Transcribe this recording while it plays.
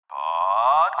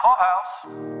Clubhouse.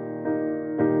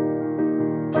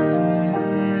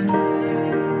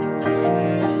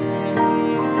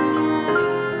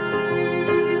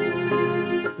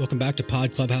 Welcome back to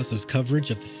Pod Clubhouse's coverage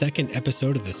of the second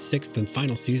episode of the sixth and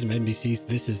final season of NBC's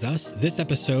This Is Us. This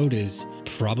episode is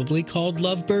probably called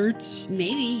Lovebirds.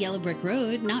 Maybe Yellow Brick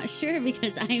Road. Not sure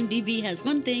because IMDb has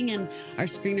one thing and our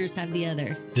screeners have the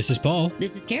other. This is Paul.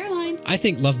 This is Caroline. I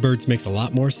think Lovebirds makes a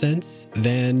lot more sense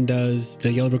than does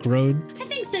the Yellow Brick Road. I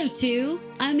think so too.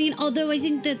 I mean, although I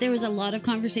think that there was a lot of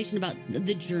conversation about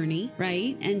the journey,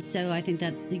 right? And so I think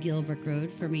that's the Yellow Brick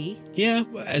Road for me. Yeah,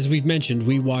 as we've mentioned,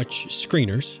 we watch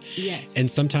screeners. Yes. And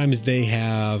sometimes they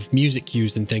have music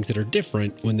cues and things that are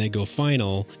different when they go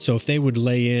final. So if they would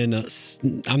lay in,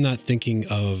 I'm not thinking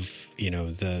of,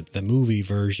 the movie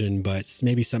version, but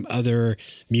maybe some other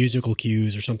musical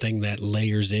cues or something that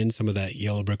layers in some of that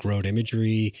Yellow Brick Road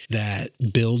imagery that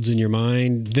builds in your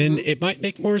mind, then it might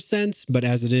make more sense. But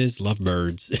as it is,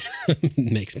 Lovebirds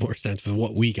makes more sense with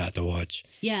what we got to watch.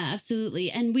 Yeah,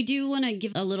 absolutely. And we do want to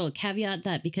give a little caveat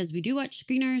that because we do watch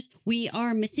screeners, we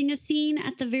are missing a scene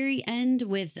at the very end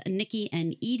with Nikki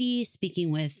and Edie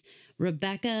speaking with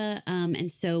Rebecca.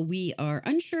 And so we are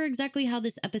unsure exactly how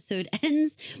this episode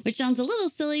ends, which sounds a little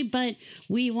silly, but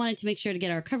we wanted to make sure to get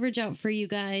our coverage out for you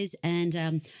guys.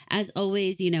 And as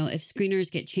always, if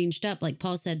screeners get changed up, like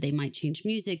Paul said, they might change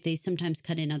music. They sometimes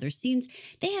cut in other scenes.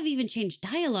 They have even changed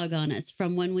dialogue on us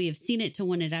from when we have seen it to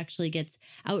when it actually gets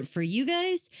out for you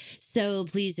guys. So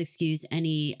please excuse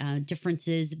any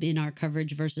differences in our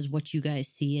coverage versus what you guys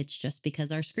see. It's just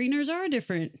because our screeners are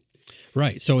different.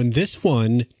 Right. So in this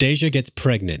one, Deja gets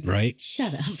pregnant, right?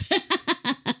 Shut up.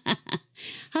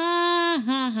 Ha,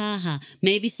 ha, ha, ha.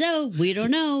 Maybe so. We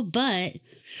don't know, but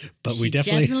we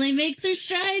definitely make some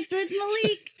strides with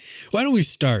Malik. Why don't we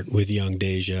start with young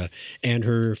Deja and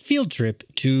her field trip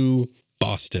to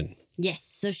Boston? Yes.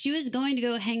 So she was going to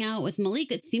go hang out with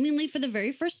Malik seemingly for the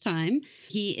very first time.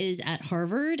 He is at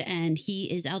Harvard and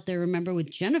he is out there, remember, with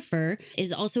Jennifer,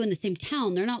 is also in the same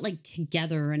town. They're not like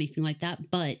together or anything like that,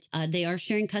 but they are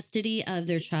sharing custody of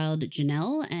their child,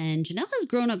 Janelle. And Janelle has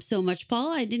grown up so much, Paul.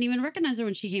 I didn't even recognize her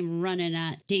when she came running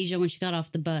at Deja when she got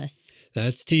off the bus.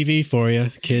 That's TV for you.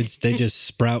 Kids, they just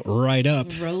sprout right up.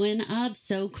 Growing up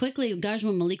so quickly. Gosh,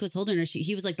 when Malik was holding her,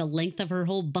 he was like the length of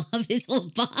his whole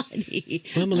body.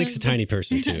 Well, Malik's a tiny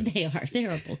person, too. They are. They are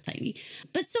both tiny.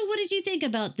 But so what did you think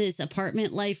about this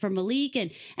apartment life for Malik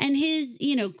and his,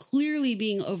 clearly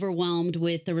being overwhelmed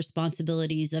with the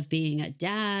responsibilities of being a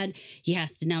dad? He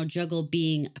has to now juggle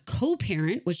being a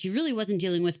co-parent, which he really wasn't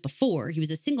dealing with before. He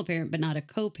was a single parent, but not a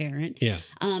co-parent. Yeah.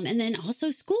 And then also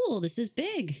school. This is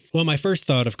big. Well, my first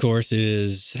thought, of course,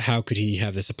 is how could he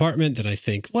have this apartment? Then I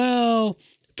think, well,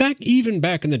 even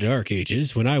back in the dark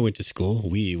ages, when we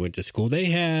went to school, they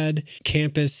had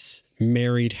campus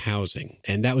married housing,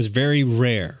 and that was very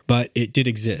rare, but it did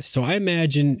exist. So I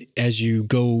imagine as you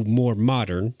go more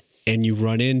modern and you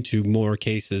run into more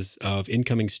cases of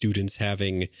incoming students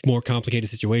having more complicated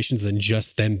situations than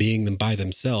just them being by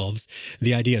themselves,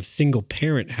 the idea of single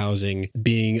parent housing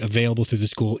being available through the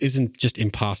school isn't just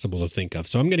impossible to think of.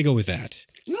 So I'm going to go with that.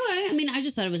 Okay. I mean, I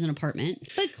just thought it was an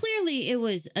apartment, but clearly it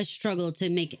was a struggle to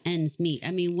make ends meet. I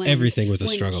mean, everything was a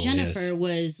struggle. Jennifer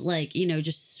was like,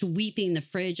 just sweeping the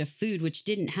fridge of food, which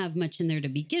didn't have much in there to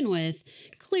begin with.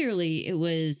 Clearly it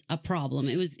was a problem.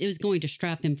 It was going to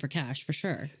strap him for cash for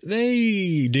sure.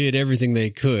 They did everything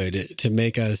they could to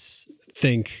make us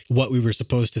think what we were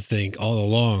supposed to think all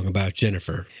along about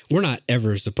Jennifer. We're not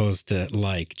ever supposed to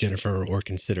like Jennifer or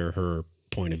consider her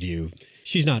point of view.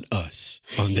 She's not us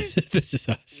on this. This is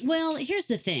us. Well, here's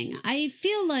the thing. I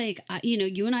feel like,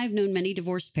 you and I have known many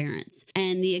divorced parents,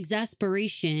 and the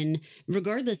exasperation,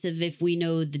 regardless of if we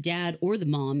know the dad or the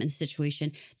mom in the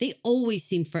situation, they always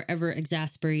seem forever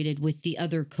exasperated with the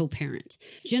other co-parent.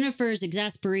 Jennifer's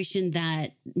exasperation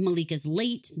that Malik is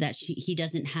late, that he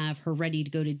doesn't have her ready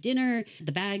to go to dinner,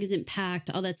 the bag isn't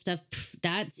packed, all that stuff,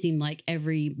 that seemed like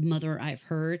every mother I've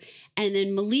heard. And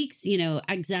then Malik's,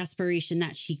 exasperation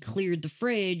that she cleared the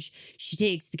fridge, she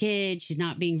takes the kid, she's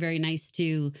not being very nice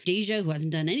to Deja, who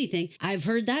hasn't done anything. I've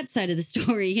heard that side of the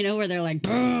story, where they're like,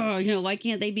 why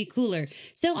can't they be cooler?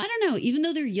 So I don't know, even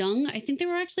though they're young, I think they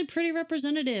were actually pretty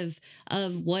representative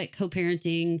of what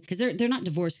co-parenting, because they're not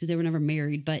divorced because they were never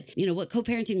married, but what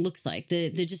co-parenting looks like, the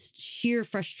just sheer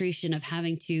frustration of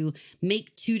having to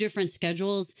make two different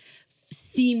schedules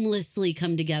seamlessly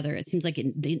come together. It seems like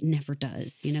it never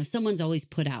does. Someone's always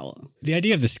put out. The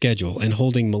idea of the schedule and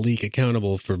holding Malik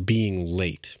accountable for being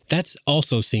late, that's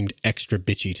also seemed extra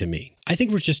bitchy to me. I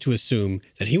think we're just to assume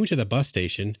that he went to the bus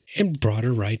station and brought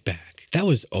her right back. That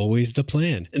was always the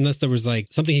plan, unless there was like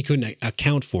something he couldn't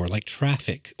account for, like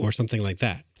traffic or something like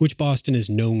that, which Boston is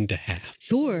known to have.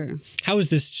 Sure. How is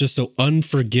this just so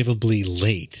unforgivably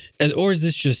late? Or is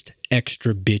this just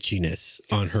extra bitchiness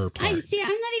on her part? I'm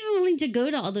not even willing to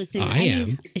go to all those things. I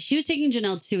am. She was taking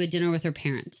Janelle to a dinner with her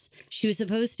parents. She was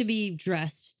supposed to be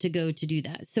dressed to go to do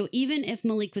that. So even if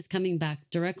Malik was coming back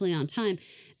directly on time,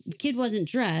 the kid wasn't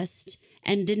dressed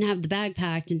and didn't have the bag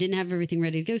packed and didn't have everything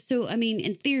ready to go. So, I mean,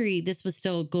 in theory, this was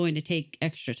still going to take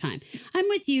extra time. I'm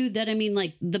with you that, I mean,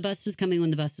 like, the bus was coming when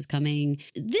the bus was coming.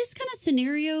 This kind of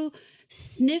scenario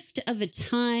sniffed of a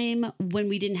time when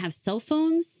we didn't have cell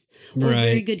phones or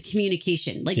very good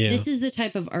communication. Like, this is the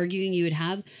type of arguing you would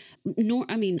have.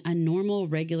 A normal,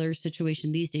 regular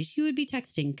situation these days, you would be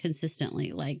texting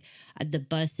consistently. Like, the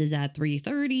bus is at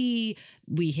 3:30.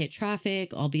 We hit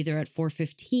traffic. I'll be there at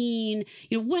 4:15.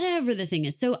 Whatever the thing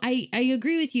is. So I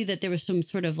agree with you that there was some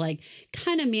sort of like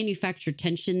kind of manufactured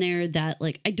tension there that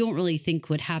like I don't really think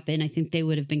would happen. I think they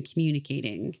would have been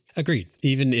communicating. Agreed.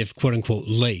 Even if quote unquote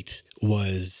late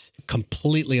was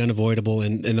completely unavoidable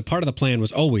and the part of the plan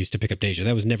was always to pick up Deja.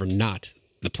 That was never not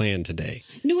the plan today.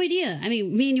 No idea. I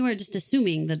mean, me and you are just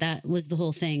assuming that was the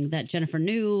whole thing, that Jennifer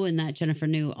knew and that Jennifer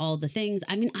knew all the things.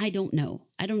 I mean, I don't know.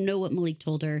 I don't know what Malik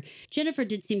told her. Jennifer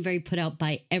did seem very put out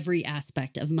by every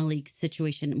aspect of Malik's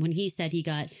situation. When he said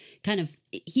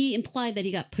he implied that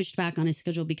he got pushed back on his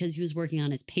schedule because he was working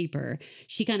on his paper,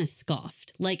 she kind of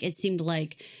scoffed. Like, it seemed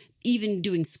like even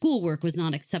doing schoolwork was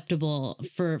not acceptable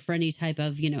for any type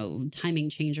of, timing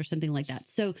change or something like that.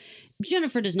 So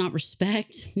Jennifer does not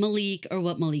respect Malik or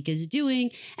what Malik is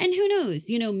doing. And who knows,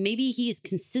 maybe he is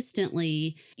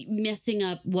consistently messing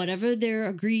up whatever their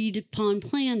agreed upon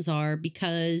plans are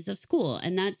because of school.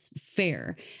 And that's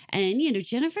fair. And,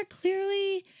 Jennifer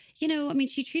clearly,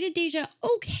 she treated Deja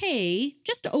okay,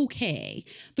 just okay.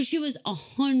 But she was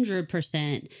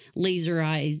 100% laser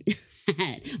eyes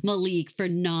at Malik for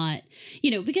not,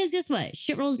 because guess what?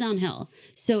 Shit rolls downhill.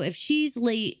 So if she's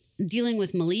late dealing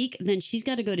with Malik, then she's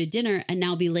got to go to dinner and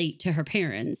now be late to her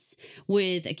parents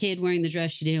with a kid wearing the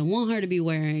dress she didn't want her to be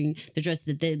wearing, the dress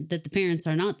that the parents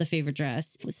are not the favorite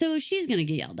dress. So she's going to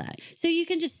get yelled at. So you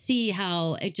can just see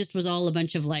how it just was all a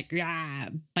bunch of like,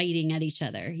 biting at each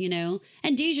other,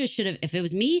 And Deja should have, if it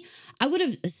was me, I would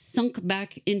have sunk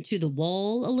back into the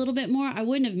wall a little bit more. I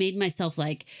wouldn't have made myself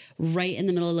like right in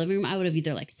the middle of the living room. I would have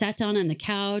either like sat down on the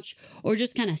couch or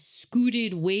just kind of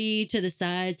scooted way to the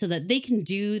side so that they can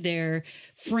do their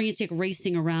frantic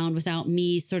racing around without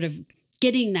me sort of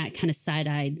getting that kind of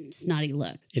side-eyed, snotty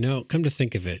look. Come to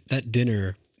think of it, that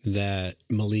dinner that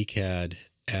Malik had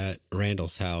at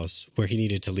Randall's house where he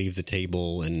needed to leave the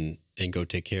table and go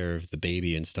take care of the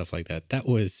baby and stuff like that, that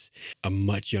was a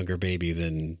much younger baby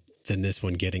than this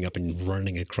one getting up and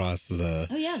running across the...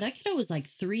 Oh, yeah. That kiddo was like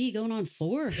 3 going on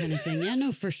 4 kind of thing. Yeah,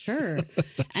 no, for sure. And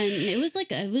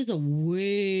it was a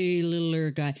way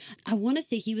littler guy. I want to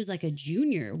say he was like a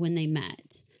junior when they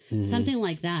met. Mm-hmm. Something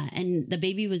like that. And the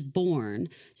baby was born.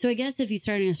 So I guess if he's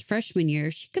starting his freshman year,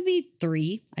 she could be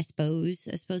 3, I suppose.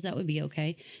 I suppose that would be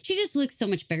okay. She just looks so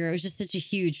much bigger. It was just such a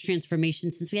huge transformation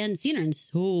since we hadn't seen her in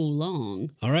so long.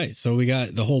 All right. So we got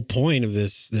the whole point of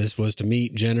this was to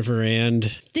meet Jennifer and...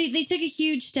 They took a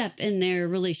huge step in their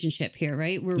relationship here,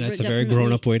 right? That's a very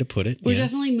grown-up way to put it. We're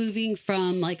definitely moving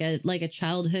from like a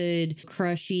childhood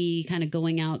crushy kind of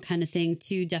going out kind of thing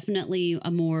to definitely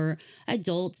a more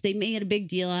adult. They made a big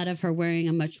deal out of her wearing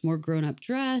a much more grown-up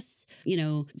dress,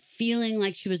 feeling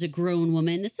like she was a grown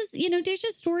woman. This is,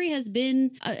 Deja's story has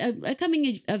been a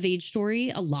coming of age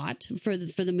story a lot for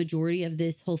the majority of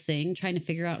this whole thing, trying to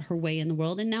figure out her way in the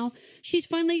world. And now she's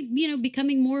finally,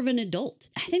 becoming more of an adult.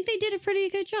 I think they did a pretty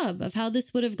good job of how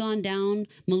this would have gone down.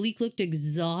 Malik looked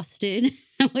exhausted,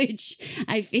 which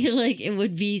I feel like it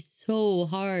would be so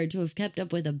hard to have kept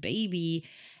up with a baby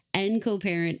and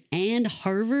co-parent and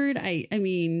Harvard. I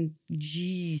mean,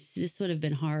 geez, this would have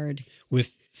been hard.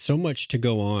 With so much to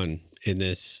go on in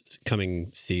this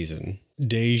coming season,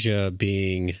 Deja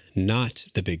being not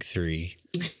the big 3,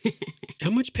 how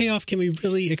much payoff can we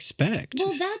really expect?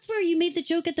 Well, that's where you made the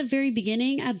joke at the very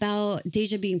beginning about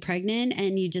Deja being pregnant,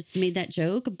 and you just made that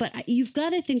joke. But you've got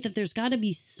to think that there's got to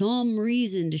be some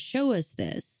reason to show us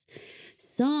this.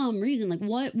 some reason. Like,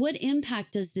 what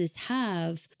impact does this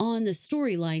have on the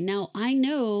storyline? Now, I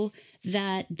know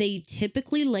that they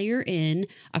typically layer in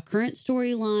a current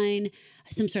storyline,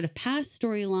 some sort of past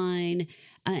storyline,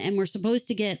 and we're supposed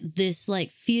to get this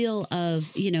like feel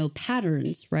of,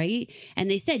 patterns, right? And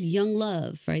they said young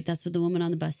love, right? That's what the woman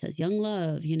on the bus says. Young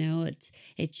love,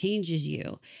 it changes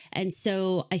you. And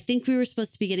so I think we were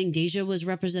supposed to be getting Deja was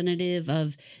representative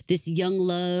of this young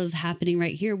love happening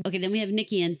right here. Okay, then we have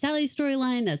Nikki and Sally's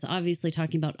storyline that's obviously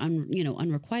talking about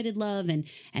unrequited love and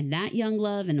that young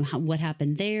love and what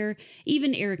happened there.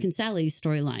 Even Eric and Sally's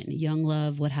storyline, young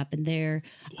love, what happened there.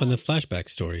 On the flashback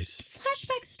stories.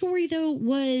 Flashback story, though,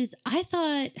 was, I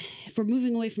thought, if we're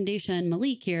moving away from Deja and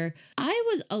Malik here, I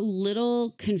was a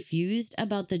little confused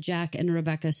about the Jack and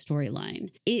Rebecca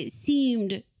storyline. It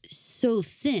seemed so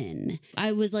thin.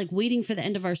 I was like waiting for the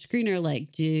end of our screener, like,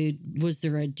 was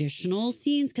there additional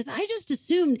scenes? Because I just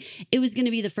assumed it was going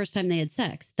to be the first time they had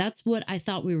sex. That's what I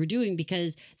thought we were doing,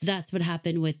 because that's what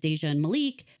happened with Deja and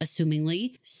Malik,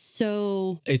 assumingly.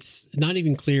 So it's not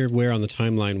even clear where on the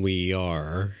timeline we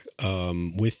are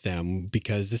with them,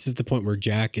 because this is the point where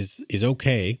Jack is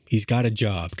okay. He's got a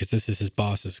job because this is his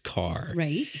boss's car.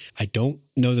 Right. I don't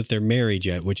know that they're married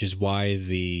yet, which is why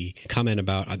the comment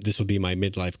about this will be my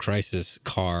midlife crisis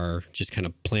car, just kind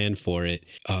of plan for it,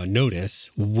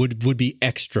 notice would be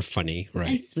extra funny, right?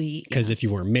 And sweet. Because if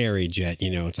you weren't married yet,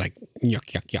 it's like yuck,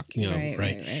 yuck, yuck,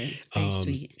 right? Very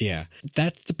sweet. Yeah.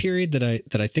 That's the period that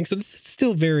I think. So this is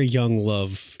still very young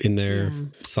love in their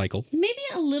cycle. Maybe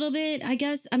a little bit. I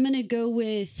guess I'm going to go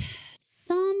with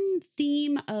some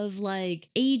theme of like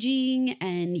aging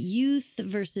and youth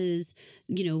versus,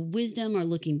 wisdom or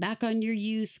looking back on your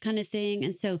youth kind of thing.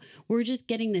 And so we're just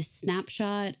getting this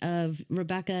snapshot of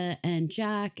Rebecca and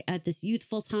Jack at this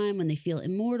youthful time when they feel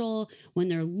immortal, when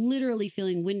they're literally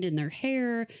feeling wind in their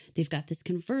hair. They've got this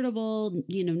convertible,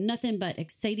 nothing but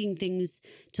exciting things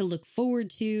to look forward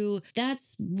to.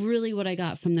 That's really what I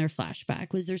got from their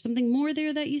flashback. Was there something more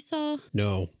there that you saw?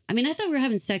 No. I mean, I thought we were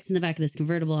having sex in the back of this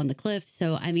convertible on the cliff.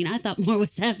 So, I mean, I thought more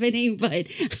was happening, but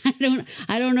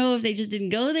I don't know if they just didn't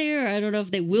go there, or I don't know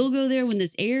if they will go there when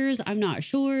this airs. I'm not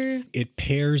sure. It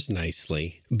pairs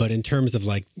nicely, but in terms of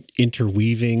like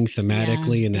interweaving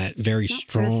thematically in that very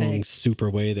strong, perfect, super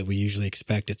way that we usually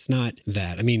expect, it's not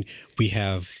that. I mean, we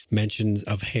have mentions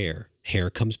of hair.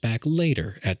 Hair comes back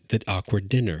later at the awkward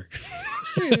dinner.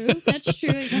 True. That's true.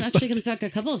 It actually comes back a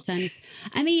couple of times.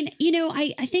 I mean,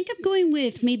 I think I'm going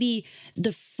with maybe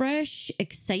the fresh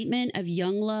excitement of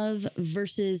young love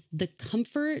versus the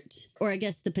comfort, or I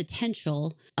guess the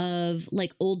potential of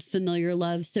like old familiar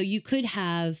love. So you could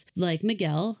have like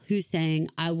Miguel, who's saying,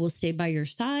 I will stay by your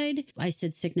side. I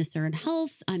said sickness or in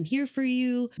health. I'm here for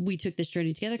you. We took this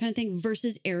journey together kind of thing.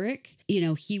 Versus Eric,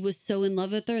 he was so in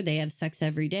love with her. They have sex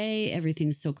every day.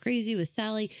 Everything's so crazy with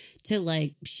Sally, to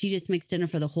like, she just makes dinner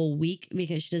for the whole week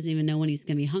because she doesn't even know when he's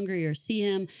going to be hungry or see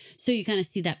him. So you kind of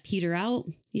see that peter out,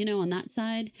 on that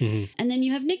side. Mm-hmm. And then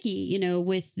you have Nikki,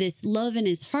 with this love in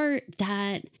his heart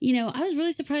that, I was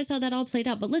really surprised how that all played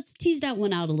out. But let's tease that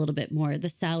one out a little bit more. The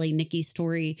Sally Nikki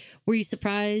story. Were you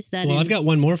surprised that? Well, I've got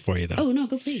one more for you, though. Oh, no,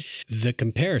 go please. The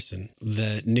comparison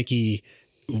that Nikki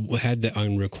had the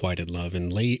unrequited love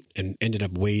and ended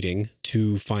up waiting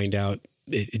to find out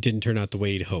it didn't turn out the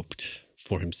way he'd hoped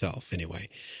for himself anyway.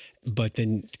 But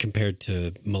then compared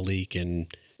to Malik and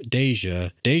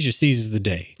Deja seizes the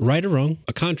day. Right or wrong,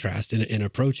 a contrast in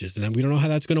approaches. And we don't know how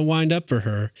that's going to wind up for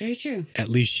her. Very true. At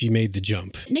least she made the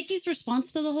jump. Nikki's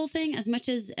response to the whole thing, as much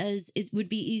as it would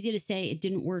be easy to say it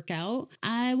didn't work out,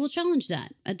 I will challenge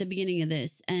that at the beginning of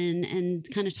this and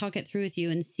kind of talk it through with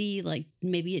you and see like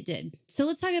maybe it did. So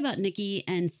let's talk about Nikki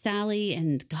and Sally,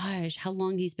 and gosh, how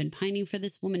long he's been pining for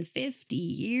this woman. 50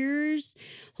 years.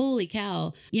 Holy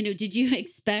cow. Did you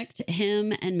expect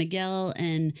him and Miguel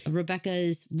and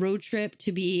Rebecca's road trip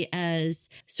to be as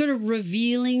sort of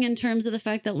revealing in terms of the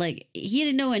fact that like he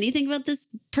didn't know anything about this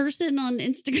person on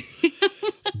Instagram?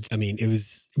 I mean, it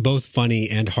was both funny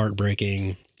and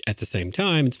heartbreaking at the same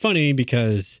time. It's funny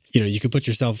because, you could put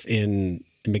yourself in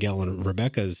Miguel and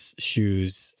Rebecca's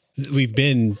shoes. We've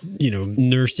been,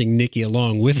 nursing Nikki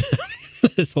along with them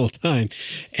this whole time,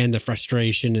 and the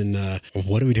frustration and the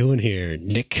what are we doing here,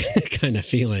 Nick kind of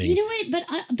feeling. You know what?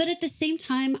 But but at the same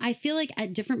time, I feel like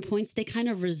at different points they kind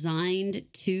of resigned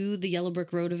to the yellow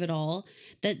brick road of it all,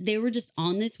 that they were just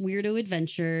on this weirdo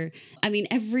adventure. I mean,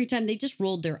 every time they just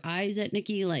rolled their eyes at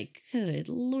Nikki like, good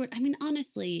Lord. I mean,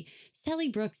 honestly, Sally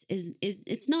Brooks is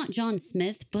it's not John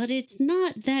Smith, but it's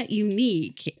not that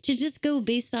unique. To just go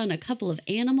based on a couple of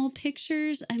animal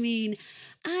pictures, I mean,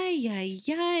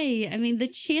 I mean, the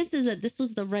chances that this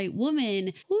was the right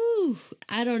woman, whoo,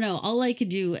 I don't know. All I could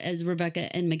do as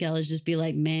Rebecca and Miguel is just be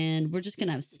like, man, we're just going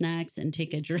to have snacks and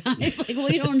take a drive. Like,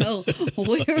 we don't know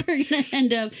where we're going to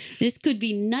end up. This could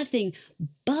be nothing.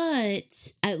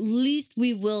 But at least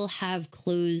we will have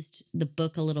closed the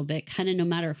book a little bit, kind of no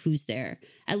matter who's there.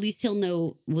 At least he'll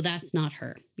know, well, that's not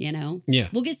her, you know? Yeah.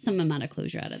 We'll get some amount of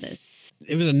closure out of this.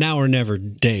 It was a now or never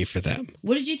day for them.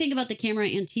 What did you think about the camera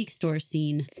antique store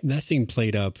scene? That scene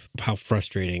played up how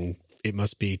frustrating it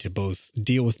must be to both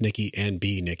deal with Nikki and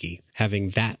be Nikki. Having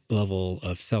that level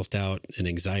of self-doubt and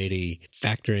anxiety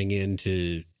factoring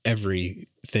into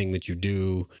everything that you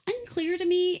do. Unclear to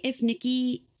me if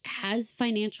Nikki has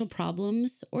financial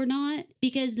problems or not,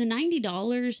 because the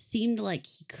 $90 seemed like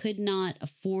he could not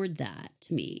afford that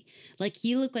to me. Like,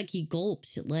 he looked like he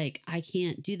gulped, like, I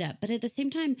can't do that. But at the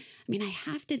same time, I mean, I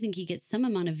have to think he gets some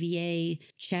amount of VA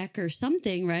check or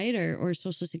something, right? Or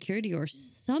Social Security or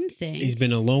something. He's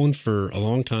been alone for a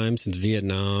long time, since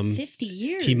Vietnam. 50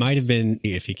 years. He might have been,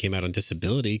 if he came out on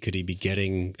disability, could he be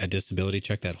getting a disability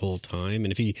check that whole time?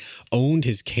 And if he owned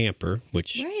his camper,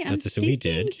 which right, let's assume he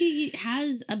did. He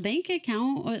has a bank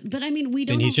account, but I mean, we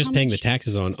don't and know. He's just paying the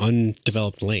taxes on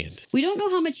undeveloped land. We don't know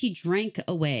how much he drank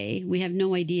away. We have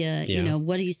no idea, Yeah. you know,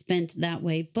 what he spent that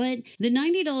way. But the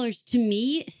 $90 to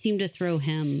me seemed to throw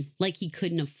him like he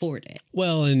couldn't afford it.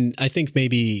 Well, and I think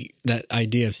maybe that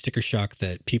idea of sticker shock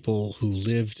that people who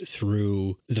lived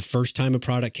through the first time a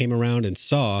product came around and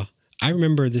saw. I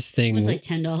remember this thing. It was like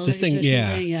 $10. This thing, or yeah.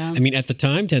 something, yeah. I mean, at the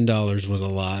time, $10 was a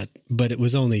lot, but it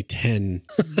was only 10.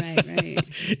 Right.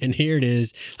 And here it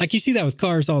is. Like, you see that with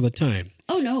cars all the time.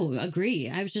 Oh, no, agree.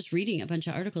 I was just reading a bunch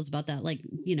of articles about that. Like,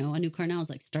 you know, a new car now is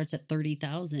like starts at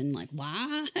 30,000. Like,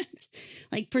 what?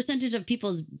 Like, percentage of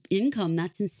people's income,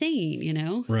 that's insane, you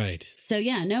know? Right. So,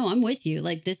 yeah, no, I'm with you.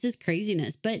 Like, this is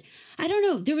craziness. But I don't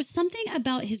know. There was something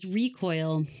about his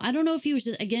recoil. I don't know if he was,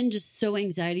 just so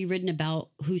anxiety ridden about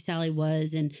who Sally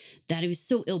was and that he was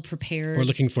so ill prepared. Or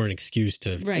looking for an excuse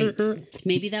to. Right.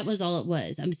 Maybe that was all it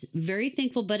was. I'm very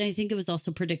thankful, but I think it was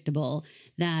also predictable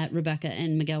that Rebecca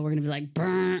and Miguel were going to be like,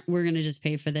 "Brr, we're going to just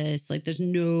pay for this. Like, there's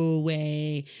no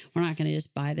way we're not going to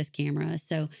just buy this camera."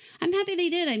 So I'm happy they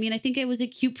did. I mean, I think it was a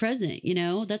cute present, you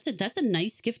know, that's a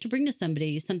nice gift to bring to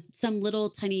somebody, some little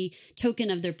tiny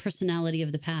token of their personality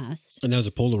of the past. And that was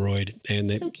a Polaroid, and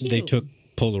they took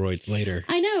Polaroids later.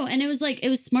 I know. And it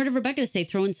was smart of Rebecca to say,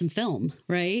 throw in some film,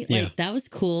 right? Like, yeah. That was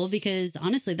cool, because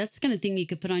honestly, that's the kind of thing you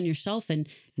could put on your shelf and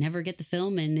never get the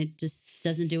film and it just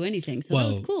doesn't do anything. So that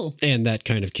was cool. And that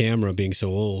kind of camera being so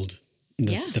old,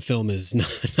 the film is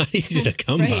not easy to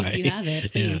come right, by. You have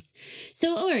it, please. Yeah.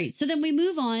 So, all right. So then we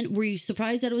move on. Were you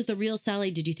surprised that it was the real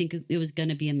Sally? Did you think it was going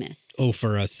to be a miss? Oh,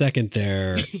 for a second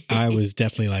there, I was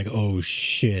definitely like, oh,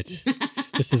 shit.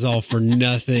 This is all for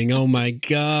nothing. Oh, my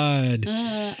God.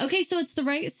 Okay, so it's the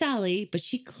right Sally, but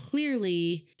she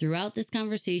clearly, throughout this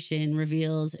conversation,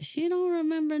 reveals she don't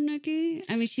remember Nikki.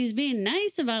 I mean, she's being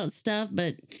nice about stuff,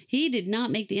 but he did not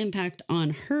make the impact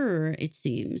on her, it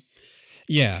seems.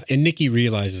 Yeah, and Nikki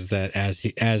realizes that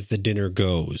as the dinner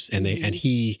goes, and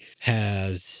he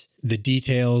has the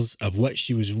details of what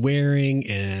she was wearing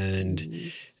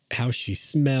and how she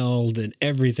smelled, and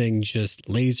everything just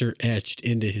laser etched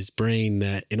into his brain,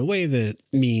 that in a way that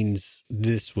means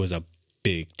this was a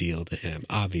big deal to him,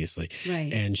 obviously.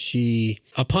 Right. And she,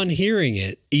 upon hearing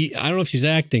it, I don't know if she's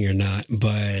acting or not,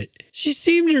 but she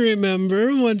seemed to remember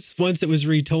once it was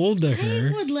retold to her.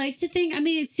 I would like to think, I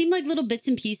mean, it seemed like little bits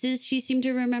and pieces she seemed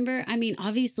to remember. I mean,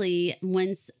 obviously,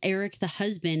 once Eric, the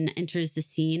husband, enters the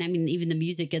scene, I mean, even the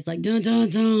music gets like, dun, dun,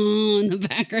 dun, in the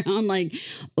background, like,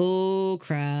 oh,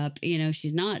 crap. You know,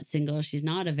 she's not single. She's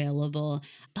not available.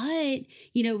 But,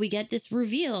 you know, we get this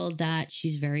reveal that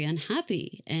she's very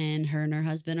unhappy, and her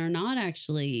husband are not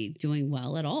actually doing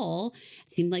well at all. It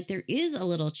seemed like there is a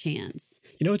little chance.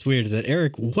 You know what's weird is that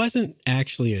Eric wasn't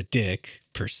actually a dick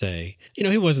per se. You know,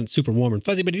 he wasn't super warm and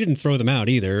fuzzy, but he didn't throw them out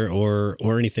either, or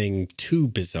anything too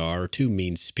bizarre, too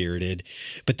mean-spirited.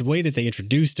 But the way that they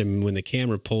introduced him when the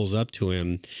camera pulls up to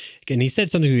him, and he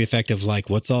said something to the effect of like,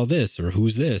 "What's all this?" or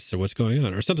 "Who's this?" or "What's going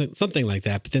on?" or something like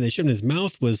that. But then they showed him his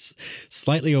mouth was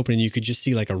slightly open, and you could just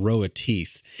see like a row of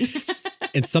teeth.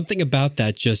 And something about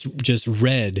that just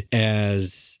read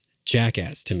as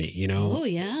Jackass to me, you know? Oh,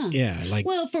 yeah. Yeah, like,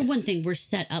 Well, for one thing, we're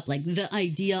set up like the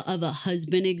idea of a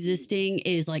husband existing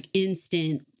is like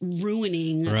instant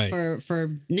ruining Right.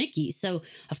 for Nikki. So,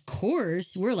 of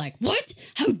course, we're like, what?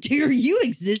 How dare you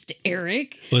exist,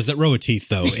 Eric? was that row of teeth,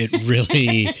 though? It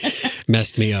really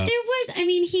messed me up. There was, I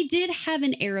mean, he did have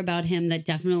an air about him that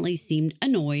definitely seemed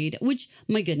annoyed, which,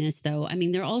 my goodness, though. I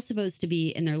mean, they're all supposed to be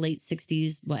in their late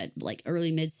 60s, like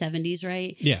early mid 70s,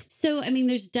 right? Yeah. So, I mean,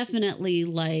 there's definitely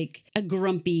like a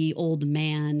grumpy old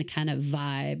man kind of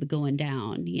vibe going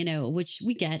down, you know, which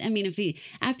we get. I mean,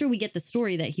 after we get the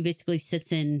story that he basically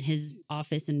sits in his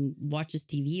office and watches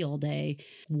TV all day,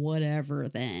 whatever,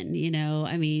 then, you know,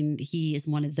 I mean, he is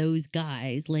one of those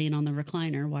guys laying on the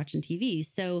recliner watching TV.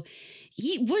 So,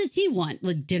 what does he want?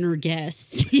 Like dinner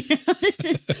guests? You know, this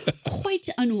is quite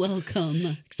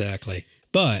unwelcome. Exactly.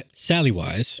 But Sally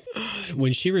Wise,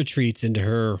 when she retreats into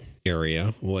her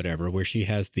area, whatever, where she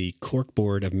has the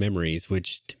corkboard of memories,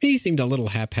 which to me seemed a little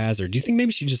haphazard. Do you think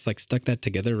maybe she just like stuck that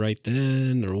together right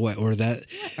then or what? Or that?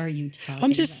 What are you talking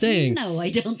I'm just about? saying. No, I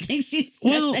don't think she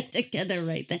stuck that together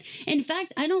right then. In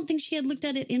fact, I don't think she had looked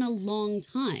at it in a long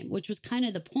time, which was kind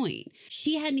of the point.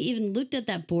 She hadn't even looked at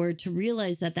that board to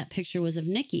realize that that picture was of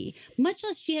Nikki, much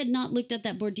less she had not looked at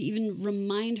that board to even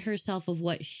remind herself of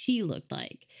what she looked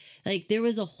like. Like there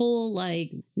was a whole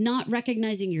like not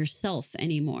recognizing yourself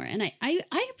anymore. And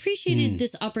I appreciated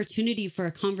this opportunity for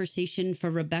a conversation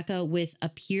for Rebecca with a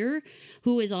peer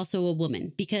who is also a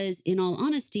woman, because in all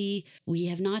honesty, we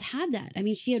have not had that. I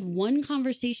mean, she had one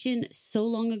conversation so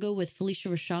long ago with Felicia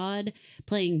Rashad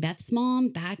playing Beth's mom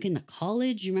back in the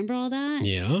college. You remember all that?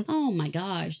 Yeah. Oh my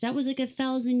gosh. That was like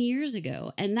 1,000 years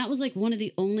ago. And that was like one of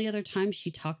the only other times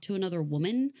she talked to another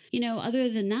woman. You know, other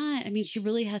than that, I mean, she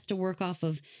really has to work off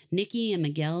of Nikki and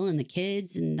Miguel and the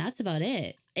kids, and that's about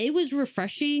it. It was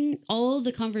refreshing, all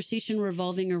the conversation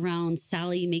revolving around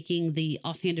Sally making the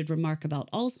offhanded remark about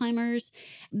Alzheimer's.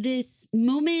 This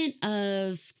moment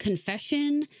of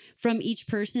confession from each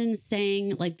person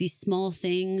saying like these small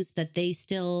things that they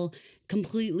still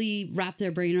completely wrap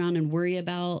their brain around and worry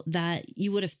about, that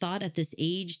you would have thought at this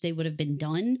age they would have been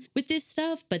done with this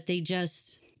stuff, but they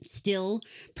just still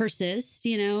persist,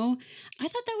 you know? I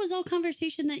thought that was all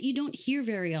conversation that you don't hear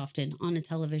very often on a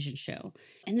television show.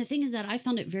 And the thing is that I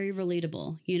found it very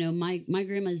relatable. You know, my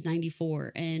grandma is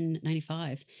 94 and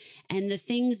 95. And the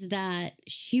things that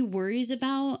she worries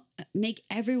about make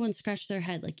everyone scratch their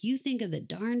head. Like, you think of the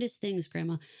darndest things,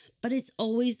 Grandma, but it's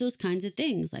always those kinds of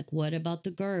things. Like, what about the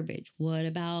garbage? What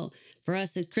about, for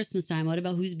us at Christmas time, what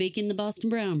about who's baking the Boston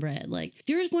brown bread? Like,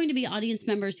 there's going to be audience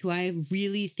members who I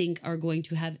really think are going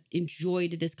to have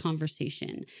enjoyed this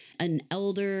conversation, an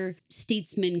elder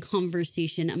statesman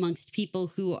conversation amongst people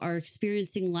who are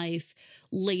experiencing life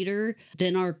later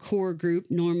than our core group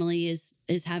normally is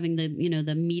having the, you know,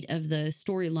 the meat of the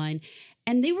storyline.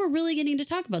 And they were really getting to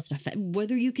talk about stuff,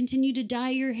 whether you continue to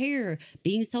dye your hair,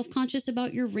 being self-conscious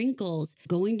about your wrinkles,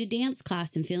 going to dance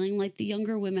class and feeling like the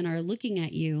younger women are looking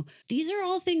at you. These are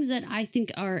all things that I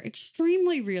think are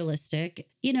extremely realistic.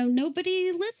 You know,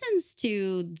 nobody listens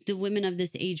to the women of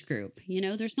this age group. You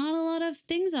know, there's not a lot of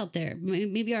things out there.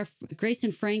 Maybe our Grace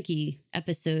and Frankie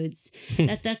episodes,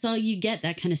 that's all you get,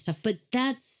 that kind of stuff. But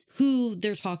that's who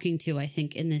they're talking to, I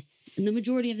think, in the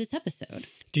majority of this episode.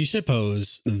 Do you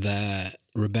suppose that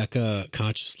Rebecca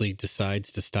consciously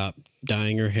decides to stop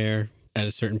dyeing her hair at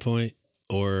a certain point?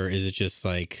 Or is it just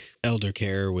like elder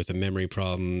care with a memory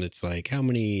problem? It's like, how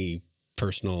many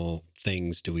personal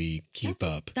things do we keep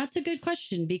up? That's a good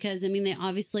question, because I mean, they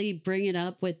obviously bring it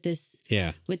up with this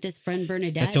friend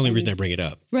Bernadette. That's the only reason I bring it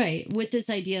up. Right. With this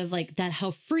idea of like that,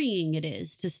 how freeing it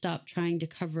is to stop trying to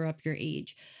cover up your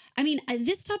age. I mean,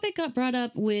 this topic got brought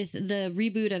up with the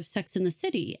reboot of Sex and the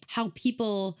City, how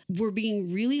people were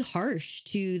being really harsh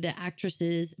to the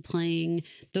actresses playing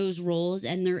those roles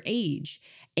and their age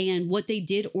and what they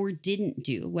did or didn't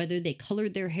do, whether they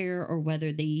colored their hair or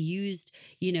whether they used,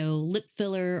 you know, lip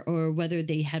filler or whether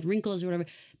they had wrinkles or whatever.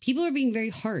 People are being very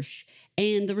harsh.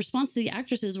 And the response to the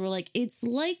actresses were like, it's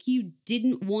like you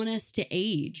didn't want us to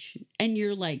age. And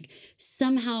you're like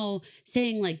somehow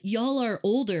saying like, y'all are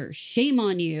older, shame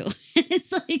on you. And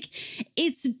it's like,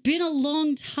 it's been a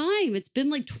long time. It's been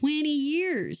like 20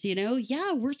 years, you know?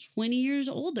 Yeah, we're 20 years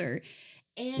older.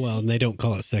 And they don't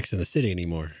call it Sex and the City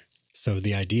anymore. So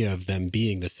the idea of them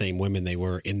being the same women they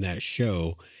were in that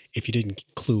show, if you didn't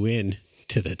clue in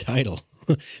to the title,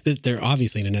 they're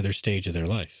obviously in another stage of their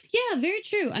life. Yeah, very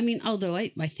true. I mean, although I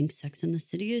think Sex and the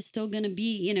City is still going to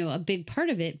be, you know, a big part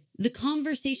of it. the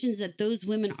conversations that those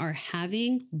women are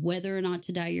having, whether or not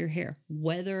to dye your hair,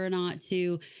 whether or not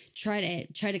to try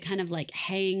to kind of like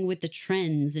hang with the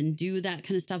trends and do that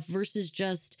kind of stuff versus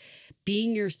just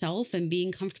being yourself and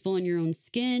being comfortable in your own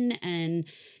skin and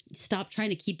stop trying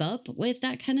to keep up with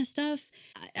that kind of stuff.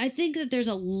 I think that there's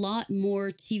a lot more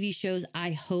TV shows,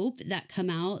 I hope, that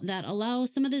come out that allow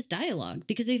some of this dialogue,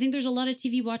 because I think there's a lot of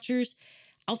TV watchers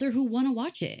out there who want to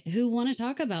watch it, who want to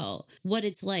talk about what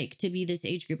it's like to be this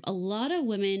age group. A lot of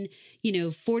women,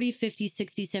 40, 50,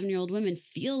 60, 70-year-old women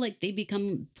feel like they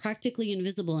become practically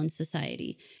invisible in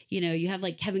society. You have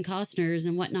like Kevin Costner's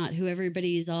and whatnot, who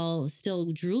everybody's all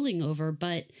still drooling over,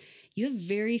 but you have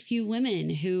very few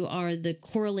women who are the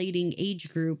correlating age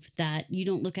group that you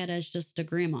don't look at as just a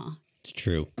grandma. It's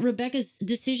true. Rebecca's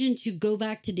decision to go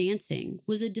back to dancing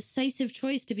was a decisive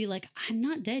choice to be like, I'm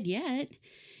not dead yet.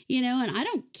 And I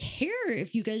don't care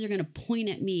if you guys are going to point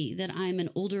at me that I'm an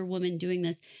older woman doing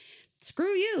this. Screw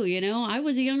you, I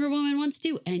was a younger woman once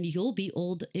too, and you'll be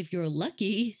old if you're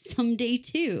lucky someday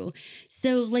too.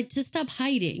 So like to stop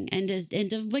hiding and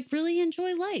to like really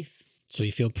enjoy life. So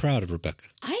you feel proud of Rebecca?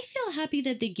 I feel happy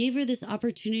that they gave her this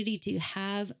opportunity to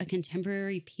have a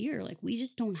contemporary peer. Like we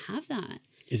just don't have that.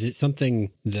 Is it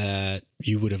something that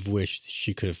you would have wished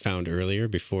she could have found earlier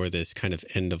before this kind of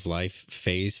end of life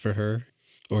phase for her?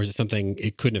 Or is it something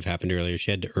it couldn't have happened earlier?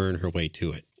 She had to earn her way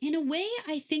to it. In a way,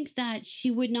 I think that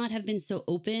she would not have been so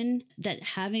open, that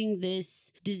having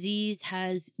this disease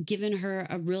has given her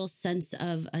a real sense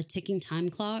of a ticking time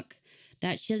clock,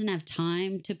 that she doesn't have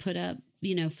time to put up,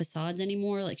 facades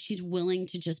anymore. Like she's willing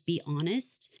to just be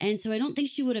honest. And so I don't think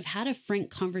she would have had a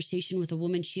frank conversation with a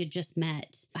woman she had just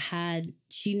met had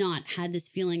she not had this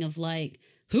feeling of like,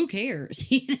 who cares?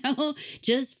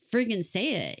 Just friggin'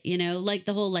 say it, like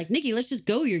the whole like, Nikki, let's just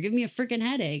go. You're giving me a freaking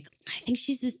headache. I think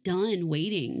she's just done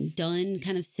waiting, done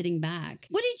kind of sitting back.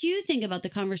 What did you think about the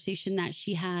conversation that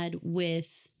she had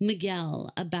with Miguel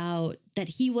about that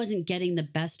he wasn't getting the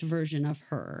best version of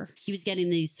her? He was getting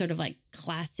these sort of like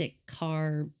classic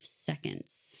car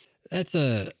seconds. That's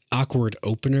a awkward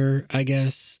opener, I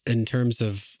guess, in terms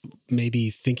of maybe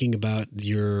thinking about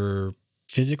your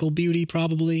physical beauty,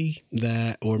 probably,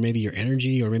 that, or maybe your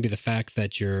energy, or maybe the fact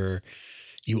that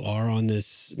you are on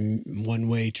this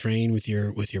one-way train with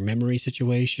your memory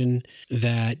situation,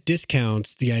 that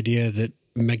discounts the idea that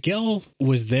Miguel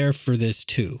was there for this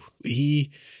too.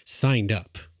 He signed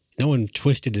up. No one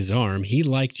twisted his arm. He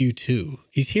liked you too.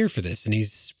 He's here for this, and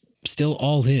he's still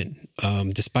all in,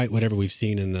 despite whatever we've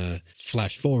seen in the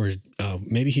flash forward.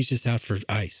 Maybe he's just out for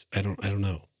ice. I don't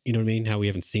know. You know what I mean? How we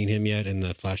haven't seen him yet in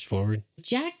the flash forward.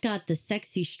 Jack got the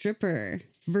sexy stripper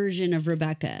version of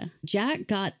Rebecca. Jack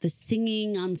got the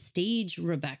singing on stage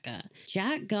Rebecca.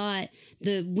 Jack got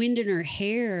the wind in her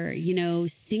hair,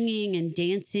 singing and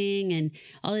dancing and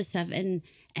all this stuff. And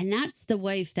that's the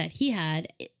wife that he had.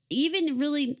 Even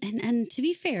really, and to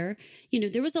be fair,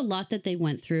 there was a lot that they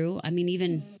went through. I mean,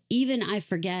 even I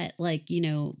forget, like,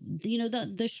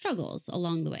 the struggles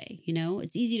along the way.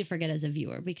 It's easy to forget as a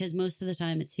viewer because most of the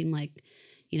time it seemed like,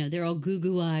 they're all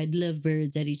goo-goo-eyed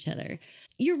lovebirds at each other.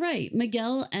 You're right.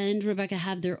 Miguel and Rebecca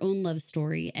have their own love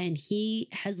story, and he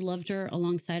has loved her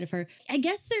alongside of her. I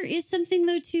guess there is something,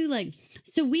 though, too, like,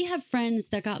 so we have friends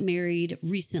that got married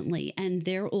recently, and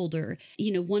they're older.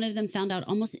 One of them found out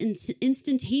almost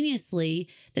instantaneously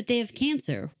that they have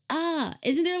cancer.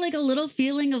 Isn't there like a little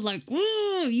feeling of like,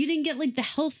 whoa, you didn't get like the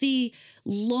healthy,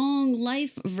 long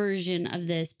life version of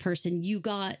this person. You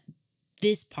got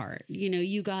this part,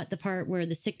 you got the part where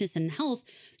the sickness and health,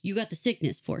 you got the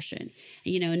sickness portion,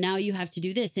 now you have to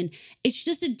do this. And it's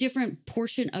just a different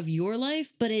portion of your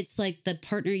life, but it's like the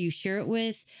partner you share it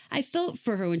with. I felt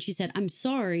for her when she said, I'm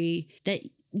sorry that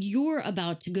you're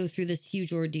about to go through this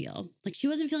huge ordeal. Like she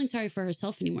wasn't feeling sorry for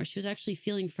herself anymore. She was actually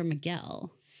feeling for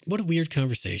Miguel. What a weird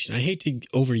conversation. I hate to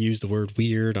overuse the word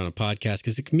weird on a podcast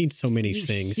because it can mean so many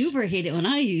things. Super hate it when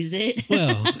I use it.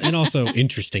 Well, and also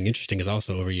interesting. Interesting is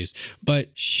also overused. But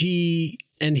she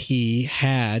and he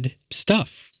had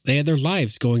stuff. They had their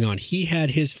lives going on. He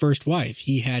had his first wife.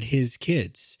 He had his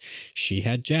kids. She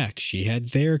had Jack. She had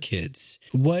their kids.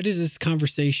 What is this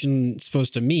conversation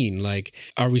supposed to mean? Like,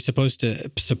 are we supposed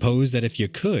to suppose that if you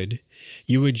could,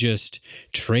 you would just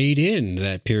trade in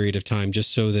that period of time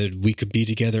just so that we could be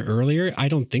together earlier? I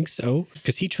don't think so,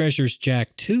 because he treasures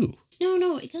Jack too.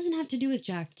 No, it doesn't have to do with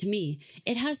Jack to me.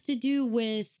 It has to do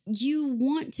with you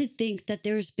want to think that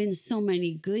there's been so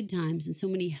many good times and so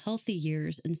many healthy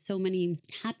years and so many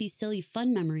happy, silly,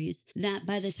 fun memories that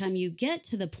by the time you get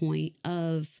to the point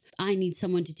of, I need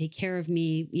someone to take care of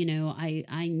me,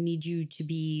 I need you to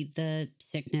be the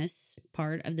sickness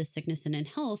part of the sickness and in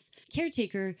health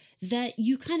caretaker that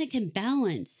you kind of can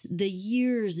balance the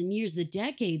years and years, the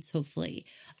decades, hopefully,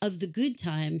 of the good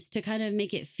times to kind of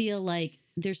make it feel like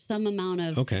there's some amount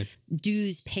of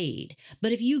dues paid.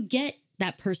 But if you get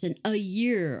that person a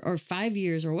year or 5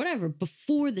 years or whatever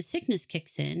before the sickness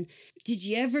kicks in, did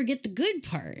you ever get the good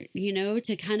part,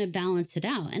 to kind of balance it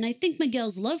out? And I think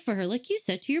Miguel's love for her, like you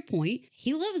said, to your point,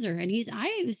 he loves her and he's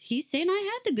saying,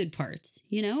 I had the good parts,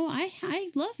 I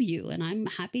love you and I'm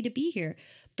happy to be here.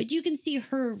 But you can see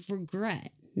her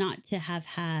regret not to have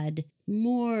had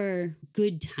more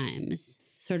good times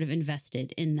sort of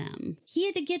invested in them. He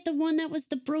had to get the one that was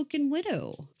the broken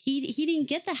widow. He didn't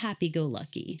get the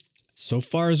happy-go-lucky. So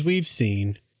far as we've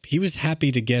seen, he was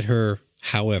happy to get her,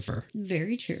 however.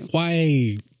 Very true.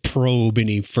 Why probe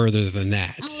any further than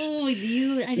that? Oh,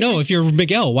 No, if you're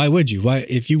Miguel, why would you? Why,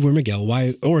 if you were Miguel,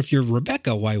 why? Or if you're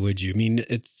Rebecca, why would you? I mean,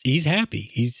 he's happy.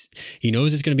 He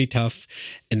knows it's going to be tough,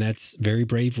 and that's very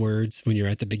brave words when you're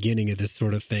at the beginning of this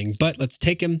sort of thing. But let's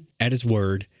take him at his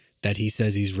word that he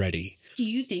says he's ready. Do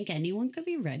you think anyone could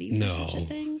be ready for such a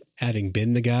thing? Having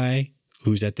been the guy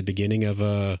who's at the beginning of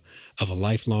a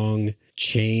lifelong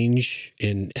change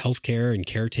in healthcare and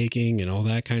caretaking and all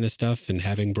that kind of stuff, and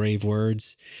having brave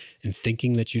words and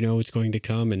thinking that it's going to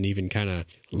come, and even kind of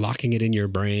locking it in your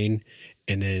brain,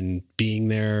 and then being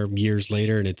there years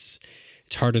later and it's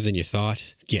harder than you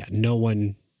thought. Yeah, no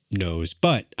one knows,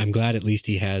 but I'm glad at least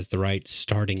he has the right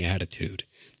starting attitude.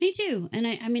 Me too. And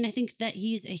I mean, I think that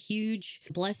he's a huge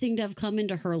blessing to have come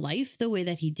into her life the way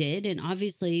that he did. And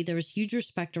obviously there was huge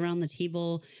respect around the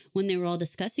table when they were all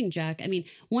discussing Jack. I mean,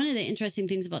 one of the interesting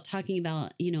things about talking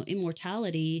about,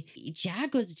 immortality,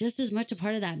 Jack was just as much a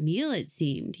part of that meal, it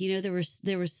seemed.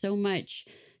 There was so much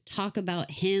talk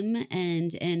about him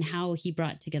and how he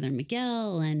brought together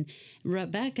Miguel and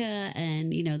Rebecca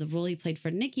and, the role he played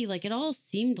for Nikki. Like, it all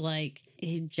seemed like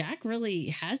Jack really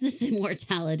has this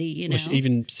immortality, Which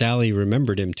even Sally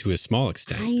remembered him to a small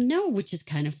extent. I know, which is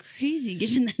kind of crazy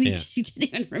given that she didn't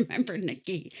even remember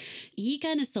Nikki. He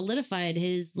kind of solidified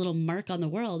his little mark on the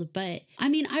world. But I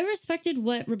mean, I respected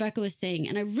what Rebecca was saying,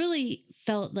 and I really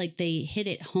felt like they hit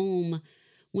it home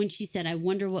when she said, I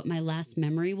wonder what my last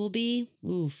memory will be.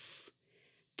 Oof,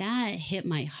 that hit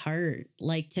my heart.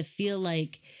 Like, to feel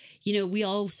like, we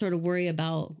all sort of worry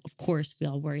about, of course, we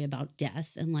all worry about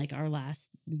death and like our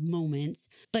last moments.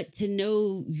 But to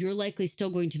know you're likely still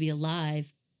going to be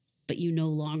alive, but you no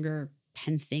longer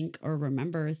can think or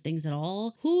remember things at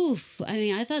all. Oof. I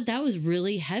mean, I thought that was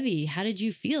really heavy. How did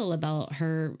you feel about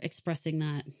her expressing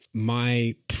that?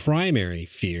 My primary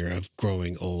fear of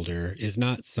growing older is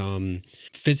not some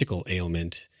physical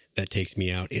ailment that takes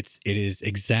me out. It is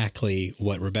exactly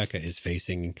what Rebecca is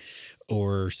facing,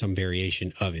 or some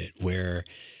variation of it, where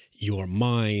your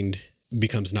mind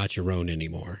becomes not your own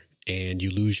anymore and you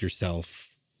lose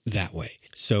yourself that way.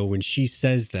 So when she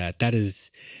says that is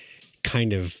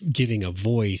kind of giving a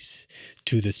voice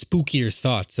to the spookier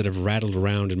thoughts that have rattled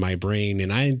around in my brain.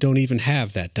 And I don't even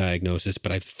have that diagnosis,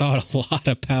 but I've thought a lot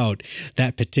about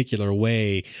that particular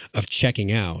way of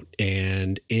checking out,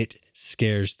 and it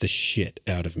scares the shit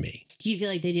out of me. Do you feel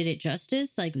like they did it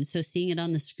justice? Like, so seeing it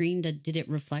on the screen, did it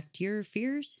reflect your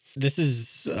fears? This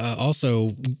is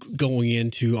also going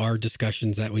into our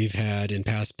discussions that we've had in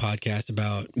past podcasts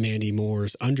about Mandy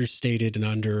Moore's understated and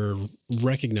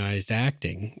under-recognized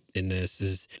acting in this.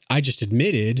 Is I just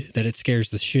admitted that it scares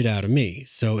the shit out of me.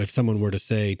 So if someone were to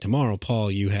say, tomorrow,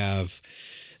 Paul, you have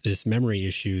this memory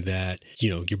issue that,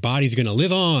 your body's going to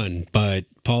live on, but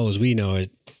Paul, as we know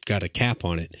it, got a cap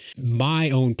on it.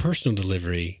 My own personal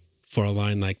delivery for a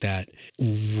line like that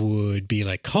would be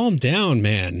like, calm down,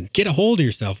 man, get a hold of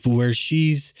yourself. But where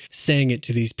she's saying it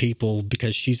to these people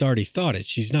because she's already thought it.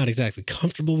 She's not exactly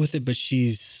comfortable with it, but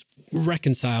she's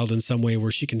reconciled in some way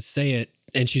where she can say it,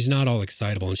 and she's not all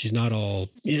excitable, and she's not all,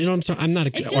 I'm sorry, I'm not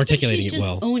articulating it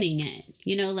well. Owning it,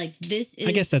 like this is,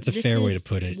 I guess that's a fair way to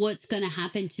put it. What's going to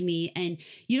happen to me. And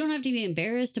you don't have to be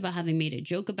embarrassed about having made a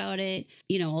joke about it.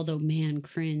 Although, man,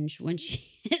 cringe when she,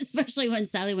 especially when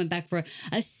Sally went back for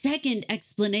a second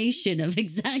explanation of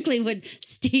exactly what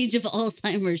stage of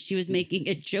Alzheimer's she was making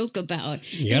a joke about.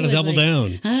 You got to double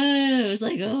down. I was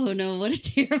like, oh no, what a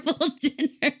terrible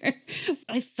dinner.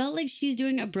 I felt like she's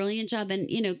doing a brilliant job, and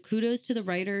kudos to the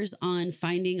writers on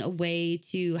finding a way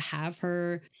to have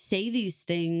her say these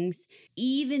things,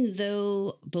 even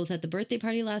though both at the birthday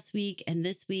party last week and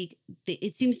this week,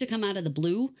 it seems to come out of the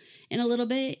blue in a little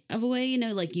bit of a way,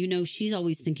 she's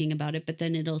always thinking about it, but then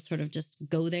then it'll sort of just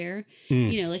go there.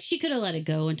 Like she could have let it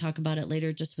go and talk about it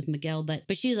later just with Miguel, but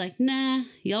she's like, nah,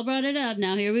 y'all brought it up.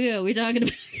 Now here we go. We're talking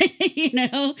about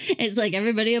it, It's like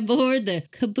everybody aboard the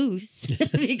caboose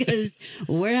because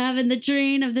we're having the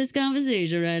train of this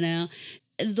conversation right now.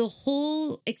 The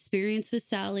whole experience with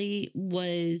Sally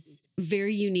was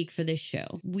very unique for this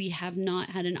show. We have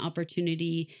not had an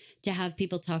opportunity to have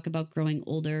people talk about growing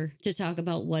older, to talk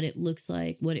about what it looks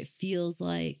like, what it feels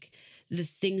like, the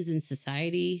things in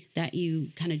society that you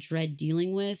kind of dread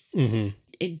dealing with. Mm-hmm.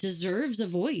 It deserves a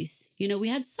voice. We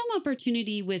had some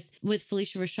opportunity with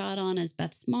Felicia Rashad on as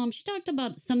Beth's mom. She talked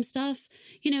about some stuff,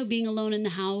 being alone in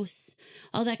the house,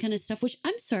 all that kind of stuff, which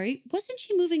I'm sorry, wasn't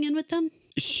she moving in with them?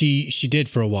 She did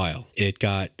for a while. It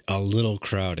got a little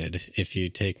crowded, if you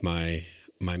take my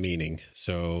meaning.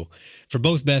 So for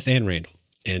both Beth and Randall.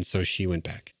 And so she went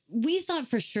back. We thought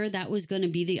for sure that was going to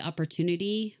be the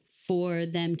opportunity for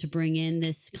them to bring in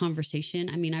this conversation.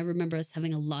 I mean, I remember us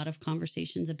having a lot of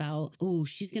conversations about,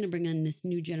 she's going to bring in this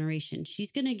new generation.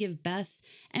 She's going to give Beth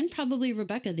and probably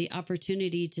Rebecca the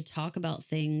opportunity to talk about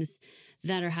things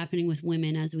that are happening with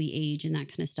women as we age and that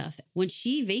kind of stuff. When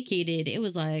she vacated, it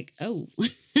was like,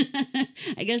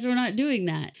 I guess we're not doing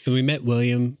that. And we met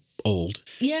William old.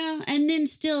 Yeah. And then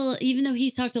still, even though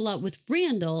he's talked a lot with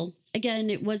Randall, again,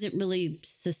 it wasn't really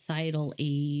societal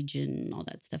age and all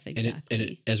that stuff exactly.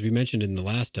 And as we mentioned in the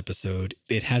last episode,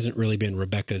 it hasn't really been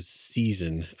Rebecca's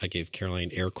season. I gave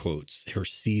Caroline air quotes, her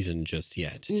season just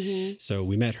yet. Mm-hmm. So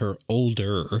we met her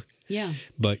older. Yeah.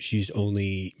 But she's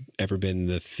only ever been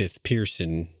the fifth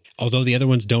Pearson. Although the other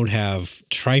ones don't have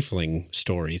trifling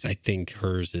stories, I think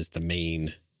hers is the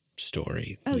main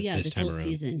story. Oh, yeah, this whole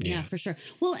season. Yeah, for sure.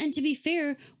 Well, and to be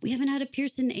fair, we haven't had a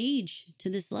Pearson age to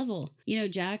this level.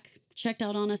 Jack checked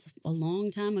out on us a long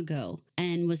time ago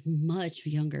and was much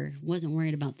younger, wasn't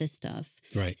worried about this stuff.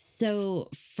 Right. So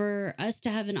for us to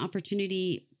have an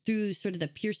opportunity through sort of the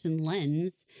Pearson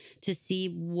lens to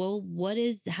see, well, what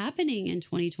is happening in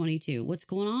 2022? What's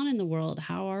going on in the world?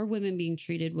 How are women being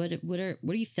treated? What are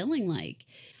you feeling like?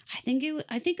 I think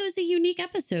it was a unique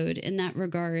episode in that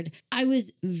regard. I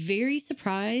was very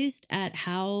surprised at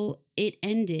how it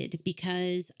ended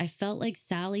because I felt like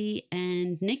Sally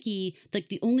and Nikki, like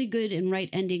the only good and right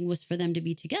ending was for them to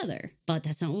be together. But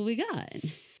that's not what we got.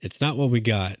 It's not what we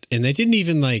got. And they didn't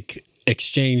even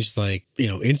exchange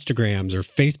Instagrams or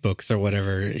Facebooks or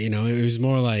whatever. It was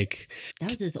more like... That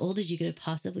was as old as you could have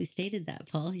possibly stated that,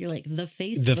 Paul. You're like, the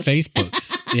Facebook. The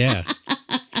Facebooks, yeah.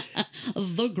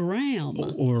 The gram.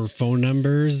 Or phone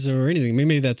numbers or anything.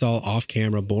 Maybe that's all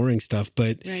off-camera, boring stuff,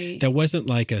 but That wasn't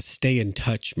like a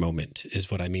stay-in-touch moment is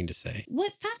what I mean to say.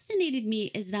 What fascinated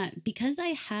me is that because I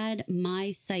had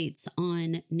my sights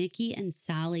on Nikki and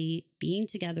Sally being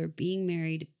together, being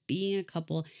married, being a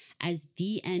couple as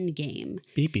the end game.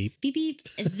 Beep, beep. Beep, beep.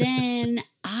 Then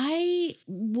I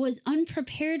was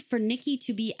unprepared for Nikki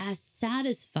to be as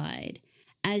satisfied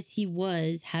as he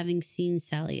was having seen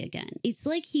Sally again. It's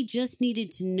like he just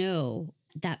needed to know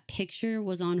that picture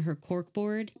was on her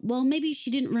corkboard. Well, maybe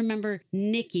she didn't remember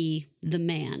Nikki, the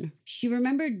man. She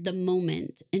remembered the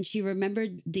moment and she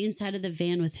remembered the inside of the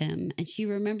van with him and she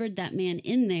remembered that man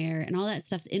in there and all that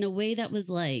stuff in a way that was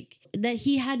like that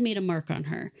he had made a mark on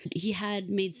her. He had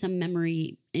made some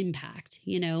memory impact,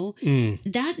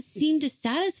 That seemed to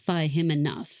satisfy him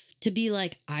enough to be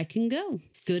like, I can go.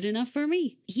 Good enough for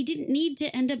me. He didn't need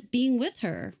to end up being with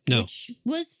her, which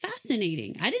was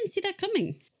fascinating. I didn't see that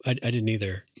coming. I didn't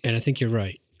either. And I think you're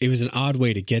right. It was an odd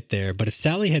way to get there. But if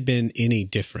Sally had been any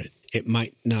different, it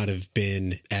might not have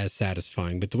been as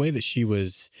satisfying. But the way that she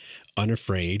was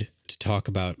unafraid to talk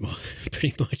about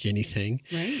pretty much anything.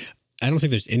 Right. I don't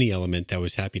think there's any element that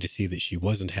was happy to see that she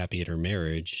wasn't happy at her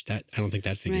marriage. I don't think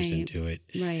that figures into it.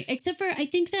 Right. Except for, I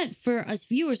think that for us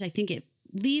viewers, I think it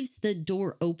leaves the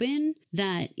door open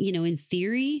that, in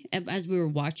theory, as we were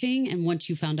watching, and once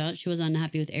you found out she was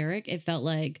unhappy with Eric, it felt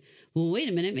like, well, wait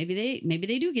a minute, maybe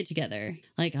they do get together.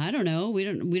 Like, I don't know. We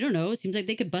don't know. It seems like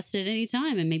they could bust at any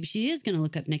time, and maybe she is going to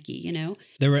look up Nikki,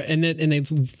 There were, and they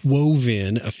wove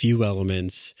in a few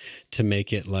elements to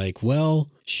make it like, well,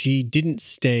 she didn't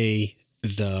stay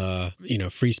the,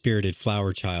 free-spirited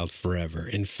flower child forever.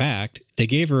 In fact, they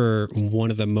gave her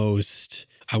one of the most,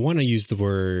 I want to use the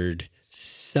word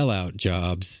sellout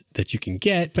jobs that you can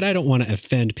get, but I don't want to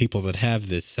offend people that have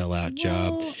this sellout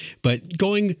job. But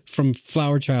going from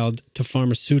flower child to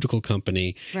pharmaceutical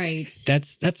company, right?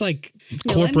 That's like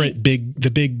corporate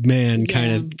the big man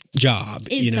kind of job.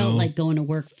 It felt like going to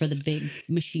work for the big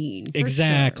machine.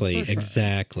 Exactly. For sure.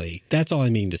 Exactly. That's all I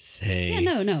mean to say.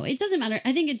 Yeah, no, it doesn't matter.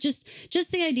 I think it just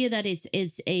the idea that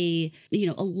it's a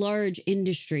a large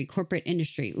industry, corporate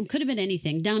industry. It could have been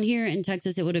anything. Down here in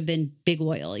Texas, it would have been big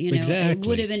oil. Exactly. It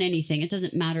would have been anything. It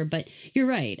doesn't matter. But you're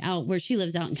right. Out where she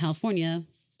lives out in California,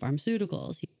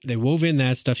 pharmaceuticals. They wove in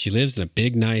that stuff. She lives in a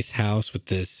big, nice house with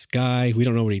this guy. We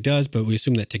don't know what he does, but we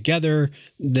assume that together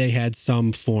they had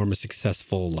some form of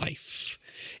successful life.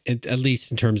 At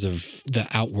least in terms of the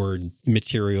outward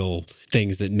material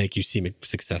things that make you seem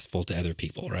successful to other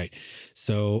people, right?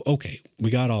 So, okay, we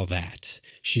got all that.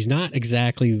 She's not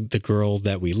exactly the girl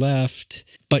that we left,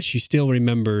 but she still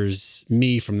remembers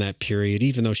me from that period,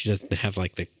 even though she doesn't have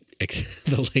like the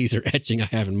laser etching I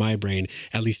have in my brain.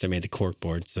 At least I made the cork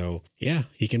board. So yeah,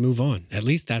 he can move on. At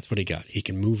least that's what he got. He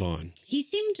can move on. He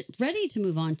seemed ready to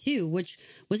move on too, which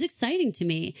was exciting to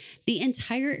me. The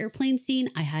entire airplane scene,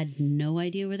 I had no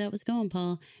idea where that was going,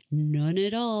 Paul. None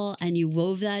at all. And you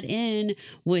wove that in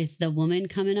with the woman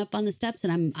coming up on the steps,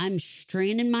 and I'm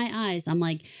straining my eyes. I'm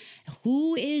like,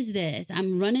 who is this?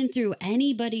 I'm running through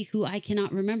anybody who I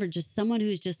cannot remember, just someone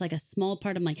who's just like a small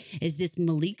part. I'm like, is this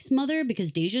Malik's mother?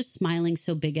 Because Deja's smiling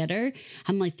so big at her.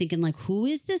 I'm like thinking like, who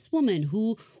is this woman?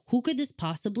 Who could this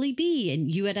possibly be? And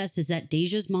you had asked, is that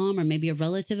Deja's mom or maybe a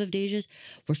relative of Deja's?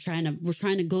 We're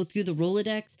trying to go through the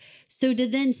Rolodex. So to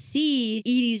then see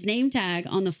Edie's name tag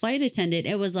on the flight attendant,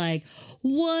 it was like,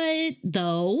 what?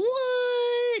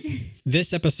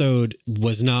 This episode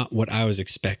was not what I was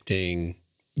expecting,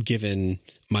 given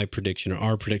my prediction or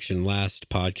our prediction last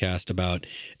podcast about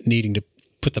needing to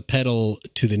put the pedal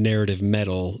to the narrative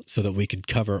metal so that we could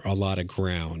cover a lot of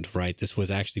ground, right? This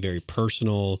was actually very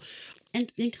personal. And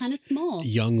kind of small.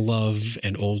 Young love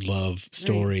and old love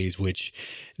stories, right,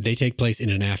 which they take place in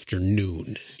an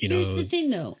afternoon. Here's the thing,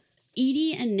 though.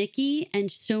 Edie and Nikki, and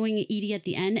showing Edie at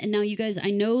the end. And now you guys, I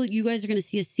know you guys are going to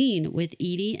see a scene with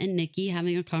Edie and Nikki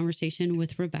having a conversation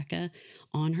with Rebecca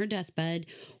on her deathbed.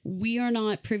 We are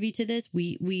not privy to this.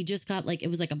 We just got it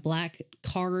was like a black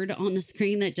card on the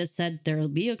screen that just said there'll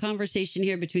be a conversation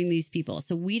here between these people.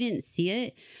 So we didn't see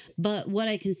it. But what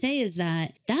I can say is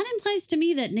that implies to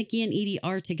me that Nikki and Edie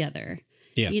are together.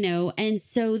 Yeah. And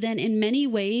so then in many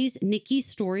ways,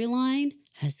 Nikki's storyline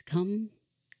has come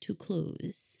to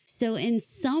close. So in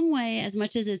some way, as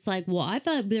much as it's like, well, I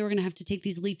thought they were going to have to take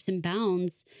these leaps and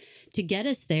bounds to get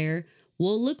us there.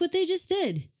 Well, look what they just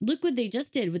did. Look what they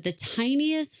just did with the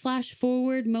tiniest flash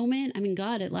forward moment. I mean,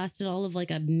 God, it lasted all of like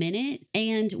a minute.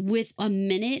 And with a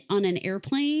minute on an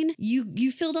airplane,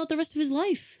 you filled out the rest of his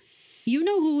life. You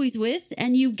know who he's with,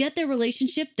 and you get their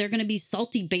relationship. They're going to be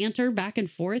salty banter back and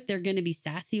forth. They're going to be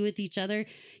sassy with each other.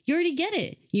 You already get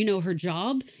it. You know her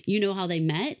job. You know how they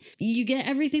met. You get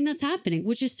everything that's happening,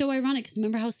 which is so ironic because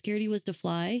remember how scared he was to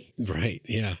fly? Right,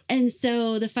 yeah. And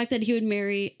so the fact that he would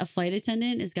marry a flight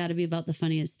attendant has got to be about the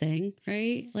funniest thing,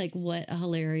 right? Like what a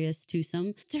hilarious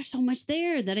twosome. There's so much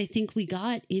there that I think we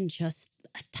got in just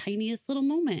a tiniest little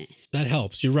moment. That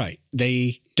helps. You're right.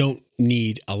 They don't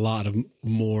need a lot of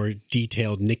more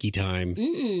detailed Nikki time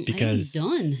because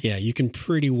done. Yeah, you can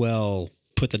pretty well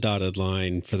put the dotted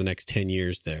line for the next 10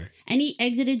 years there. And he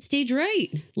exited stage right.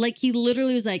 Like he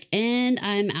literally was like, and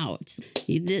I'm out.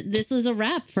 This was a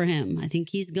wrap for him. I think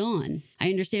he's gone. I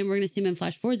understand we're going to see him in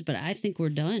flash forwards, but I think we're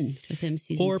done with him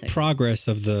season 6. Progress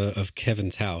of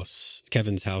Kevin's house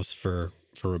for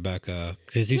Rebecca,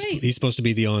 because he's supposed to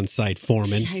be the on-site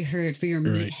foreman. I heard for your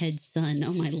meathead son.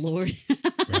 Oh my Lord.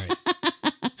 Right.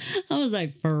 I was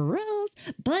like, for reals?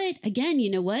 But again,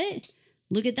 you know what?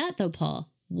 Look at that though,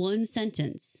 Paul. One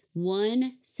sentence.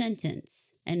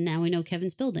 And now we know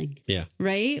Kevin's building. Yeah.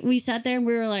 Right? We sat there and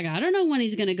we were like, I don't know when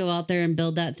he's going to go out there and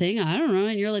build that thing. I don't know.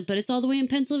 And you're like, but it's all the way in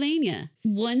Pennsylvania.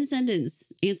 One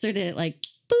sentence answered it like,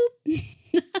 boop.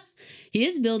 He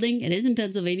is building. It is in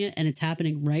Pennsylvania, and it's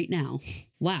happening right now.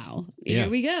 Wow. Yeah. Here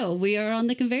we go. We are on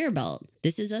the conveyor belt.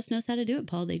 This Is Us knows how to do it,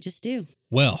 Paul. They just do.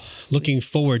 Well, looking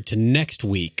forward to next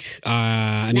week.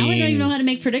 I don't even know how to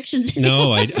make predictions anymore.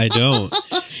 No, I don't.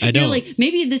 I don't. You're like,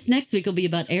 maybe this next week will be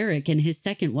about Eric and his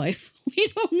second wife. We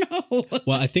don't know.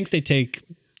 Well, I think they take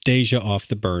Deja off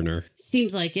the burner.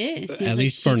 Seems like it. Seems At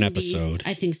least for an episode.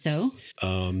 I think so.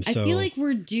 I feel like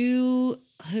we're due...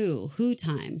 Who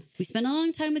time? We spent a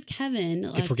long time with Kevin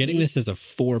last If we're getting week. this as a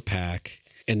 4-pack,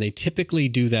 and they typically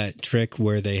do that trick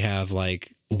where they have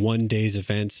like one day's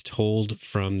events told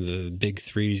from the big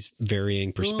three's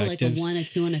varying perspectives. Like a 1, a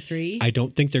 2, and a 3? I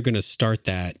don't think they're going to start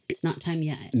that. It's not time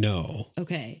yet. No.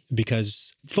 Okay.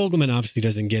 Because Fogelman obviously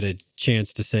doesn't get a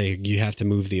chance to say you have to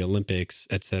move the Olympics,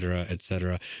 et cetera, et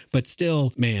cetera. But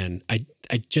still, man, I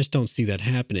just don't see that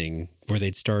happening where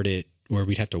they'd start it, where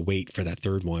we'd have to wait for that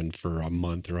third one for a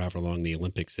month or however long the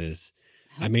Olympics is.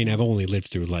 I mean, I've only lived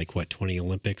through 20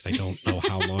 Olympics. I don't know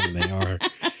how long they are.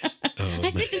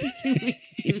 I think 2 weeks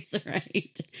seems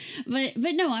right.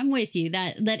 But no, I'm with you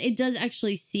that it does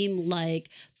actually seem like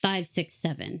 5, 6,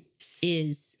 7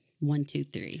 is 1, 2,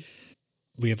 3.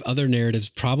 We have other narratives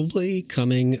probably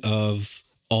coming of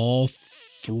all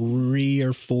 3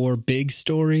 or 4 big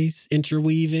stories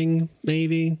interweaving,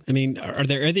 maybe. I mean, are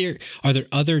there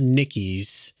other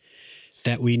Nikkis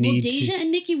that we need? Well, Deja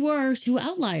and Nikki were 2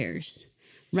 outliers,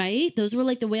 right? Those were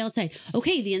like the way outside.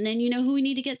 Okay, and then you know who we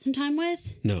need to get some time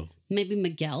with? No. Maybe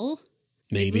Miguel.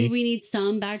 Maybe we need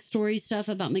some backstory stuff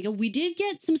about Miguel. We did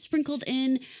get some sprinkled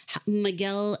in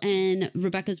Miguel and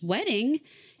Rebecca's wedding.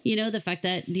 You know, the fact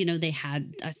that, they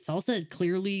had a salsa.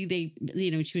 Clearly,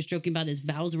 she was joking about his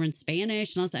vows were in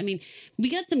Spanish. And also, I mean, we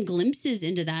got some glimpses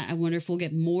into that. I wonder if we'll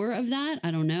get more of that.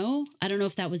 I don't know. I don't know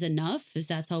if that was enough, if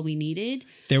that's all we needed.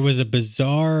 There was a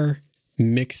bizarre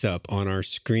mix-up on our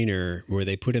screener where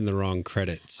they put in the wrong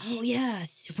credits. Oh, yeah.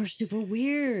 Super, super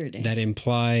weird. That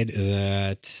implied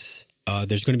that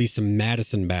there's going to be some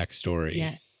Madison backstory.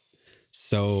 Yes.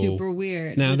 So super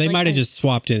weird. Now, they might have just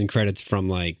swapped in credits from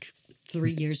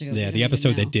 3 years ago. Yeah, the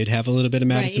episode that did have a little bit of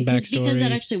Madison backstory. Because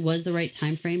that actually was the right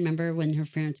time frame. Remember when her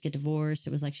parents get divorced?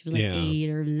 It was she was 8,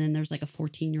 and then there was a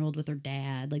 14-year-old with her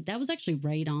dad. That was actually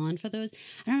right on for those.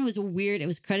 I don't know. It was weird. It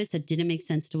was credits that didn't make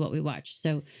sense to what we watched.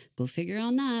 So go figure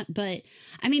on that. But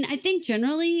I mean, I think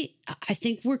generally,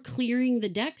 we're clearing the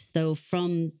decks though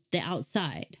from the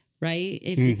outside. Right?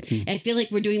 I feel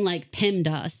like we're doing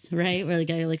PEMDAS, right? Where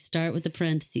I start with the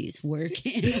parentheses, work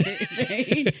in,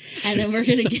 right? And then we're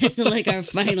gonna get to our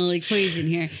final equation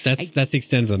here. That's the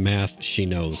extent of the math she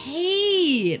knows.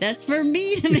 Hey, that's for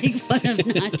me to make fun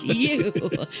of, not you.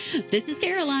 This is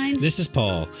Caroline. This is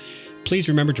Paul. Please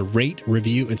remember to rate,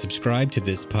 review, and subscribe to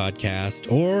this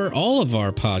podcast or all of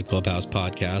our Pod Clubhouse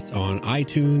podcasts on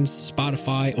iTunes,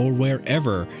 Spotify, or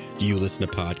wherever you listen to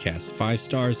podcasts. 5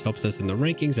 stars helps us in the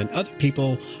rankings and other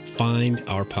people find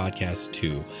our podcast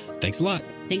too. Thanks a lot.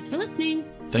 Thanks for listening.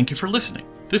 Thank you for listening.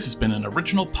 This has been an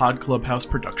original Pod Clubhouse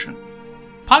production.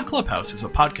 Pod Clubhouse is a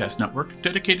podcast network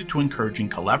dedicated to encouraging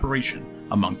collaboration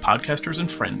among podcasters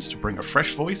and friends to bring a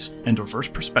fresh voice and diverse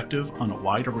perspective on a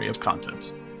wide array of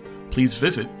content. Please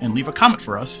visit and leave a comment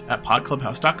for us at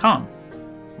podclubhouse.com.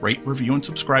 Rate, review, and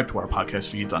subscribe to our podcast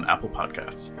feeds on Apple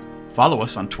Podcasts. Follow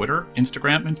us on Twitter,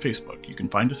 Instagram, and Facebook. You can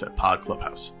find us at Pod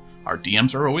Clubhouse. Our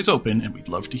DMs are always open, and we'd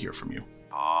love to hear from you.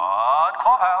 Pod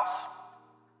Clubhouse.